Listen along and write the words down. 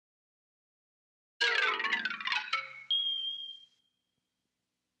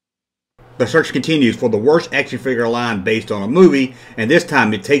The search continues for the worst action figure line based on a movie, and this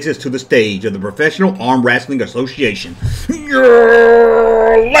time it takes us to the stage of the Professional Arm Wrestling Association.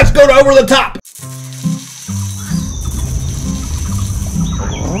 Let's go to Over the Top!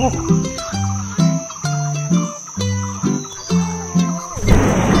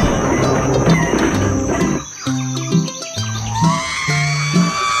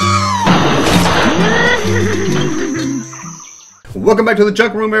 Welcome back to the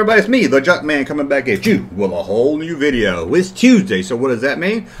Junk Room, everybody. It's me, the Junkman, coming back at you with a whole new video. It's Tuesday, so what does that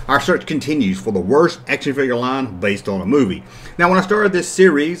mean? Our search continues for the worst action figure line based on a movie. Now, when I started this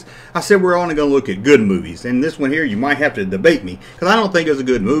series, I said we're only going to look at good movies. And this one here, you might have to debate me, because I don't think it's a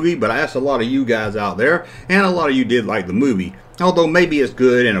good movie, but I asked a lot of you guys out there, and a lot of you did like the movie, although maybe it's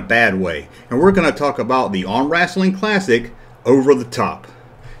good in a bad way. And we're going to talk about the arm wrestling classic, Over the Top.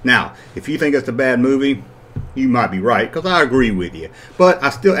 Now, if you think it's a bad movie, you might be right, because I agree with you. But I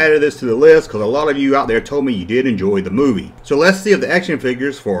still added this to the list because a lot of you out there told me you did enjoy the movie. So let's see if the action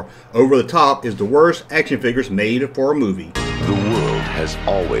figures for Over the Top is the worst action figures made for a movie. The world has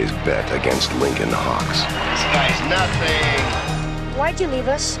always bet against Lincoln Hawks. This guy's nothing. Why'd you leave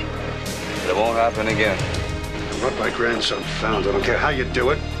us? It won't happen again. What my grandson found, I don't care how you do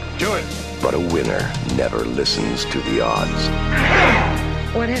it. Do it. But a winner never listens to the odds.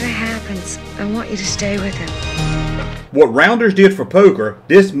 Whatever happens, I want you to stay with him. What Rounders did for poker,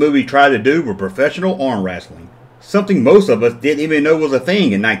 this movie tried to do for professional arm wrestling. Something most of us didn't even know was a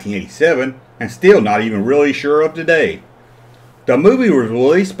thing in 1987, and still not even really sure of today. The movie was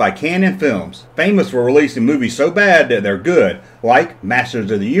released by Cannon Films, famous for releasing movies so bad that they're good, like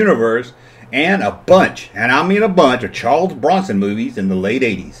Masters of the Universe, and a bunch, and I mean a bunch, of Charles Bronson movies in the late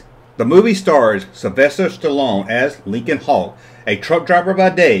 80s. The movie stars Sylvester Stallone as Lincoln Hawk, a truck driver by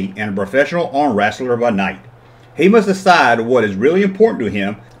day and a professional arm wrestler by night. He must decide what is really important to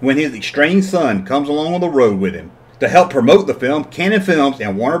him when his estranged son comes along on the road with him. To help promote the film, Cannon Films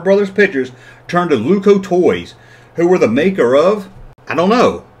and Warner Brothers Pictures turned to Luco Toys, who were the maker of, I don't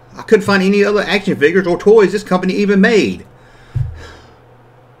know, I couldn't find any other action figures or toys this company even made.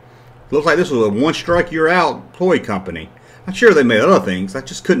 Looks like this was a one strike you're out toy company. I'm sure they made other things, I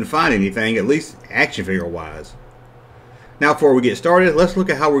just couldn't find anything, at least action figure wise. Now, before we get started, let's look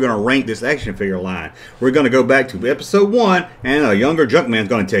at how we're going to rank this action figure line. We're going to go back to episode 1, and a younger Junkman is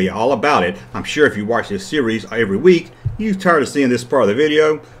going to tell you all about it. I'm sure if you watch this series every week, you're tired of seeing this part of the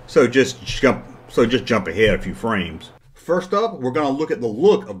video, so just jump ahead a few frames. First up, we're going to look at the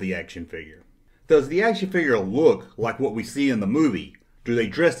look of the action figure. Does the action figure look like what we see in the movie? Do they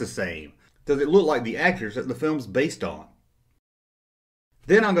dress the same? Does it look like the actors that the film's based on?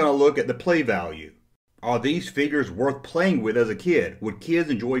 Then I'm going to look at the play value. Are these figures worth playing with as a kid? Would kids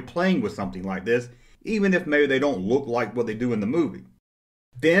enjoy playing with something like this, even if maybe they don't look like what they do in the movie?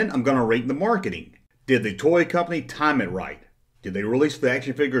 Then I'm going to rate the marketing. Did the toy company time it right? Did they release the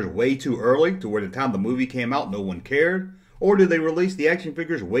action figures way too early, to where the time the movie came out no one cared? Or did they release the action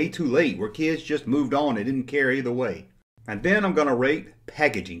figures way too late, where kids just moved on and didn't care either way? And then I'm going to rate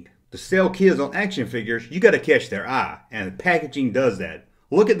packaging. To sell kids on action figures, you got to catch their eye, and packaging does that.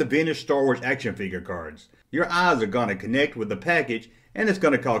 Look at the vintage Star Wars action figure cards. Your eyes are going to connect with the package, and it's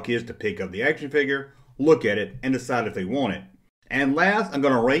going to cause kids to pick up the action figure, look at it, and decide if they want it. And last, I'm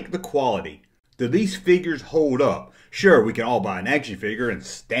going to rank the quality. Do these figures hold up? Sure, we can all buy an action figure and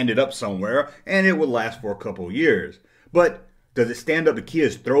stand it up somewhere, and it will last for a couple of years. But does it stand up to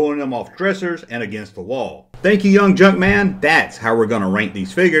kids throwing them off dressers and against the wall? Thank you, young Junkman. That's how we're going to rank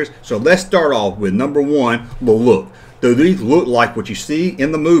these figures. So let's start off with number 1, the look. Do these look like what you see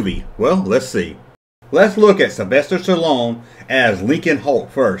in the movie? Well, let's see. Let's look at Sylvester Stallone as Lincoln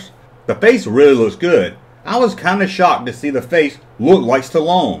Hawk first. The face really looks good. I was kind of shocked to see the face look like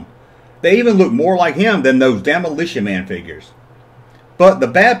Stallone. They even look more like him than those Demolition Man figures. But the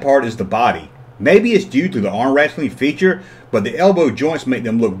bad part is the body. Maybe it's due to the arm wrestling feature, but the elbow joints make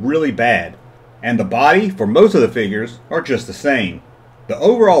them look really bad. And the body, for most of the figures, are just the same. The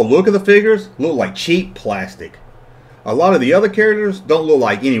overall look of the figures look like cheap plastic. A lot of the other characters don't look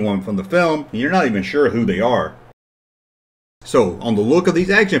like anyone from the film, and you're not even sure who they are. So, on the look of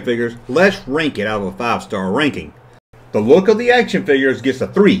these action figures, let's rank it out of a 5-star ranking. The look of the action figures gets a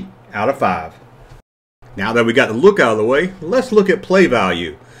 3 out of 5. Now that we got the look out of the way, let's look at play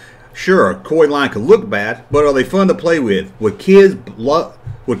value. Sure, a toy line could look bad, but are they fun to play with? Would kids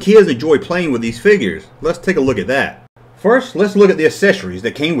enjoy playing with these figures? Let's take a look at that. First, let's look at the accessories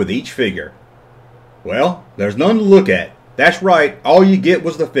that came with each figure. Well, there's none to look at. That's right, all you get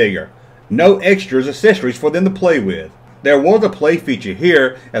was the figure. No extras accessories for them to play with. There was a play feature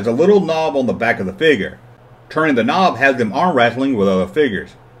here as a little knob on the back of the figure. Turning the knob has them arm wrestling with other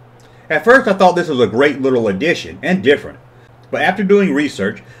figures. At first I thought this was a great little addition and different, but after doing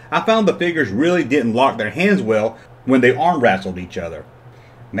research I found the figures really didn't lock their hands well when they arm wrestled each other.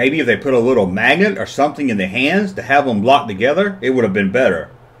 Maybe if they put a little magnet or something in the hands to have them locked together, it would have been better.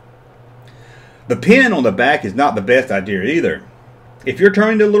 The pin on the back is not the best idea either. If you're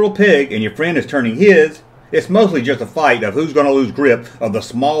turning the little pig and your friend is turning his, it's mostly just a fight of who's going to lose grip of the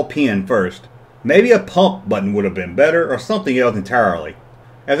small pin first. Maybe a pump button would have been better or something else entirely.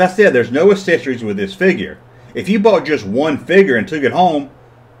 As I said, there's no accessories with this figure. If you bought just one figure and took it home,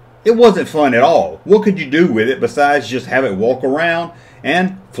 it wasn't fun at all. What could you do with it besides just have it walk around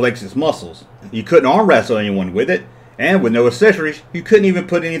and flex its muscles? You couldn't arm wrestle anyone with it, and with no accessories, you couldn't even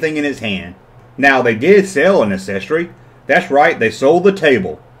put anything in its hand. Now, they did sell an accessory. That's right, they sold the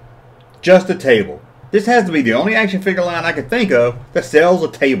table. Just a table. This has to be the only action figure line I can think of that sells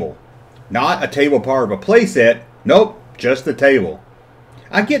a table. Not a table part of a playset. Nope, just the table.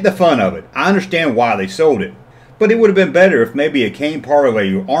 I get the fun of it. I understand why they sold it. But it would have been better if maybe it came part of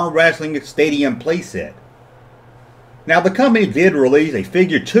a arm wrestling stadium playset. Now, the company did release a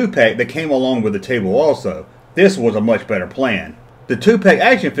figure 2-pack that came along with the table also. This was a much better plan. The 2-pack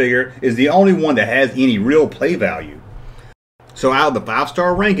action figure is the only one that has any real play value. So out of the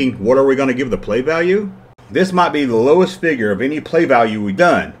 5-star ranking, what are we going to give the play value? This might be the lowest figure of any play value we've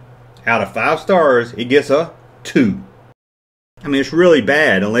done. Out of 5 stars, it gets a 2. I mean, it's really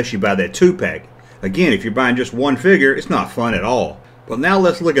bad unless you buy that 2-pack. Again, if you're buying just one figure, it's not fun at all. But now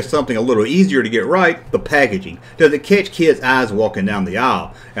let's look at something a little easier to get right, the packaging. Does it catch kids' eyes walking down the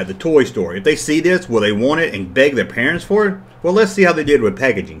aisle at the toy store? If they see this, will they want it and beg their parents for it? Well, let's see how they did with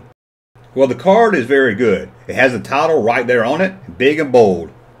packaging. Well, the card is very good. It has the title right there on it, big and bold.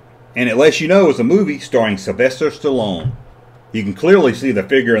 And it lets you know it's a movie starring Sylvester Stallone. You can clearly see the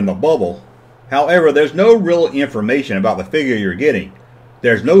figure in the bubble. However, there's no real information about the figure you're getting.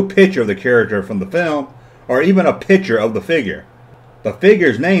 There's no picture of the character from the film, or even a picture of the figure. The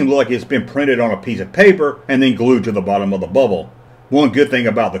figure's name looks like it's been printed on a piece of paper and then glued to the bottom of the bubble. One good thing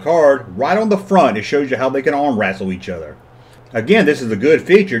about the card, right on the front it shows you how they can arm wrestle each other. Again, this is a good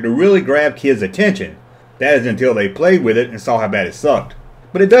feature to really grab kids' attention. That is until they played with it and saw how bad it sucked.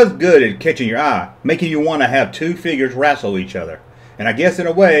 But it does good at catching your eye, making you want to have 2 figures wrestle each other. And I guess in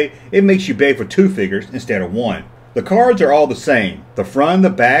a way, it makes you beg for 2 figures instead of 1. The cards are all the same. The front and the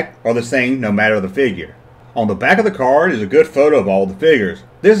back are the same no matter the figure. On the back of the card is a good photo of all the figures.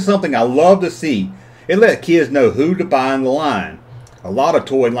 This is something I love to see. It lets kids know who to buy in the line. A lot of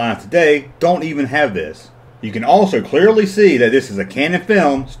toy lines today don't even have this. You can also clearly see that this is a canon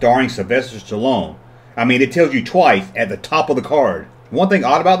film starring Sylvester Stallone. I mean, it tells you twice at the top of the card. One thing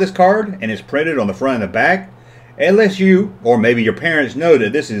odd about this card, and it's printed on the front and the back, it lets you, or maybe your parents, know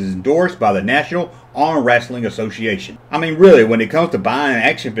that this is endorsed by the National Arm Wrestling Association. I mean, really, when it comes to buying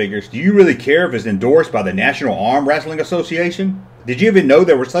action figures, do you really care if it's endorsed by the National Arm Wrestling Association? Did you even know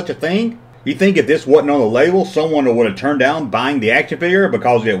there was such a thing? You think if this wasn't on the label, someone would have turned down buying the action figure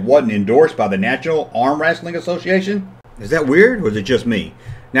because it wasn't endorsed by the National Arm Wrestling Association? Is that weird, or is it just me?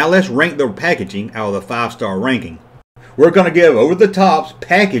 Now let's rank the packaging out of the 5-star ranking. We're going to give Over the Top's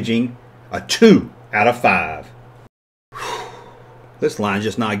packaging a 2 out of 5. This line's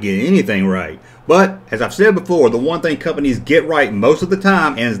just not getting anything right. But, as I've said before, the one thing companies get right most of the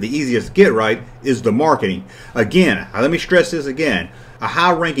time, and is the easiest to get right, is the marketing. Again, let me stress this again. A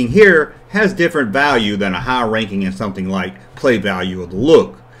high ranking here has different value than a high ranking in something like play value of the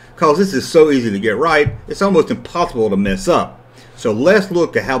look. Because this is so easy to get right, it's almost impossible to mess up. So let's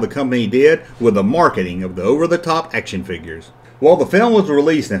look at how the company did with the marketing of the over-the-top action figures. Well, the film was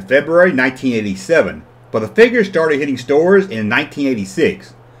released in February 1987, but the figures started hitting stores in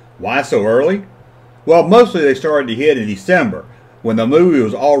 1986. Why so early? Well, mostly they started to hit in December, when the movie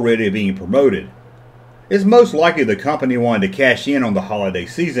was already being promoted. It's most likely the company wanted to cash in on the holiday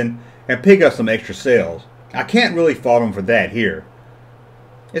season and pick up some extra sales. I can't really fault them for that here.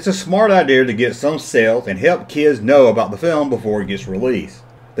 It's a smart idea to get some sales and help kids know about the film before it gets released.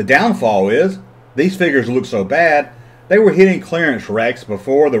 The downfall is, these figures look so bad, they were hitting clearance racks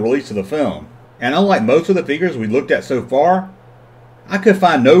before the release of the film. And unlike most of the figures we looked at so far, I could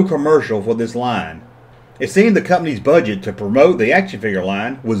find no commercial for this line. It seemed the company's budget to promote the action figure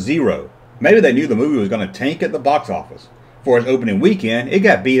line was zero. Maybe they knew the movie was going to tank at the box office. For its opening weekend, it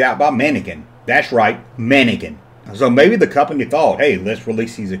got beat out by Mannequin. That's right, Mannequin. So maybe the company thought, hey, let's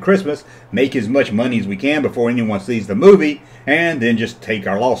release these at Christmas, make as much money as we can before anyone sees the movie, and then just take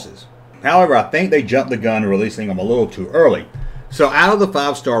our losses. However, I think they jumped the gun releasing them a little too early. So out of the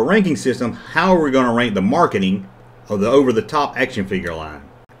 5-star ranking system, how are we going to rank the marketing of the over-the-top action figure line?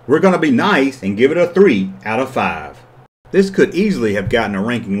 We're going to be nice and give it a 3 out of 5. This could easily have gotten a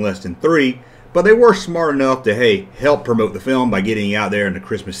ranking less than 3, but they were smart enough to, hey, help promote the film by getting out there in the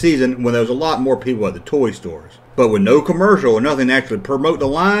Christmas season when there was a lot more people at the toy stores. But with no commercial or nothing to actually promote the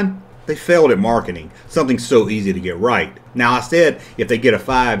line, they failed at marketing, something so easy to get right. Now I said if they get a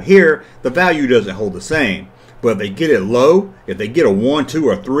 5 here, the value doesn't hold the same. But if they get it low, if they get a 1, 2,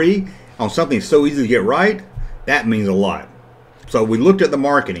 or 3 on something so easy to get right, that means a lot. So we looked at the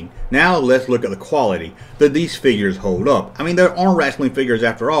marketing. Now let's look at the quality. Did these figures hold up? I mean, they're arm wrestling figures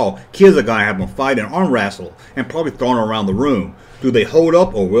after all. Kids are going to have them fight and arm wrestle and probably throw them around the room. Do they hold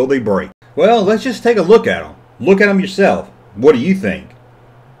up or will they break? Well, let's just take a look at them. Look at them yourself. What do you think?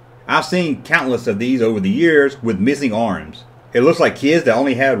 I've seen countless of these over the years with missing arms. It looks like kids that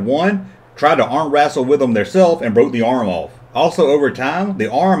only had one tried to arm wrestle with them themselves and broke the arm off. Also over time, the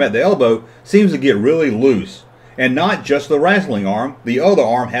arm at the elbow seems to get really loose. And not just the wrestling arm, the other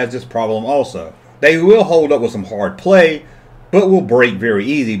arm has this problem also. They will hold up with some hard play, but will break very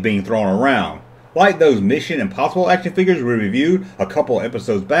easy being thrown around. Like those Mission Impossible action figures we reviewed a couple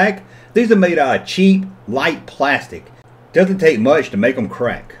episodes back, these are made out of cheap, light plastic. Doesn't take much to make them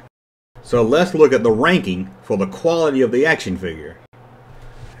crack. So let's look at the ranking for the quality of the action figure.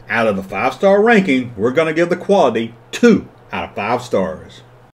 Out of the 5-star ranking, we're going to give the quality 2 out of 5 stars.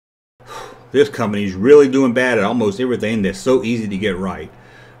 This company is really doing bad at almost everything that's so easy to get right.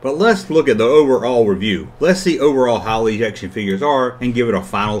 But let's look at the overall review. Let's see overall how these action figures are and give it a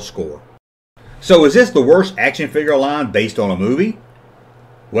final score. So is this the worst action figure line based on a movie?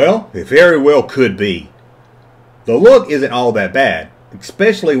 Well, it very well could be. The look isn't all that bad,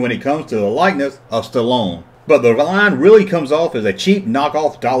 especially when it comes to the likeness of Stallone. But the line really comes off as a cheap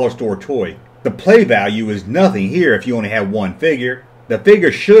knockoff dollar store toy. The play value is nothing here if you only have one figure. The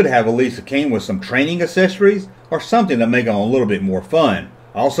figure should have at least came with some training accessories or something to make them a little bit more fun.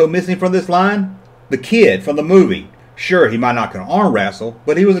 Also missing from this line, the kid from the movie. Sure, he might not can arm wrestle,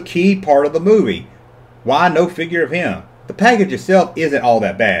 but he was a key part of the movie. Why no figure of him? The package itself isn't all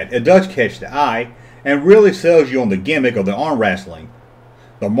that bad. It does catch the eye and really sells you on the gimmick of the arm wrestling.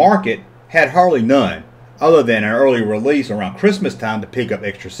 The market had hardly none, other than an early release around Christmas time to pick up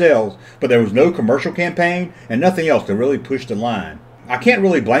extra sales, but there was no commercial campaign and nothing else to really push the line. I can't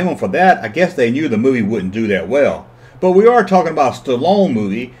really blame them for that. I guess they knew the movie wouldn't do that well. But we are talking about a Stallone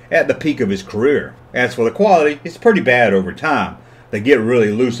movie at the peak of his career. As for the quality, it's pretty bad over time. They get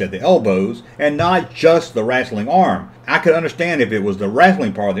really loose at the elbows and not just the wrestling arm. I could understand if it was the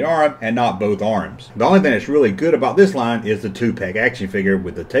wrestling part of the arm and not both arms. The only thing that's really good about this line is the 2-pack action figure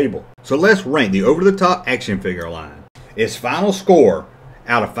with the table. So let's rank the over-the-top action figure line. Its final score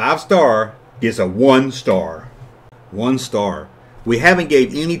out of 5 star gets a 1 star. 1 star. We haven't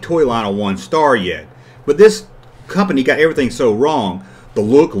gave any toy line a 1 star yet, but this company got everything so wrong. The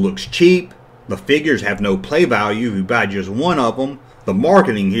look looks cheap, the figures have no play value if you buy just one of them, the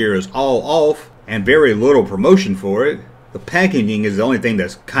marketing here is all off and very little promotion for it, the packaging is the only thing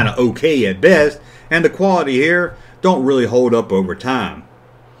that's kind of okay at best, and the quality here don't really hold up over time.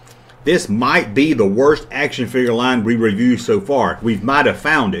 This might be the worst action figure line we reviewed so far. We might have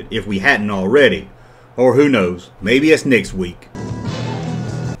found it if we hadn't already. Or who knows, maybe it's next week.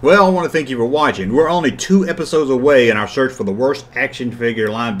 Well, I want to thank you for watching. We're only 2 episodes away in our search for the worst action figure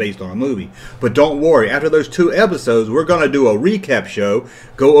line based on a movie. But don't worry, after those 2 episodes, we're going to do a recap show,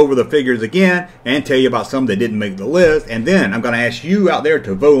 go over the figures again, and tell you about some that didn't make the list. And then I'm going to ask you out there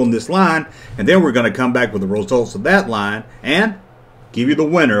to vote on this line, and then we're going to come back with the results of that line, and give you the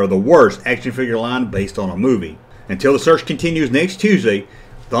winner of the worst action figure line based on a movie. Until the search continues next Tuesday,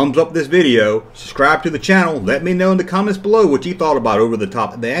 thumbs up this video, subscribe to the channel, let me know in the comments below what you thought about over the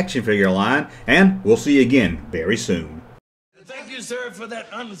top of the action figure line, and we'll see you again very soon. Thank you, sir, for that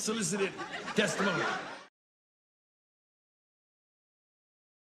unsolicited testimony.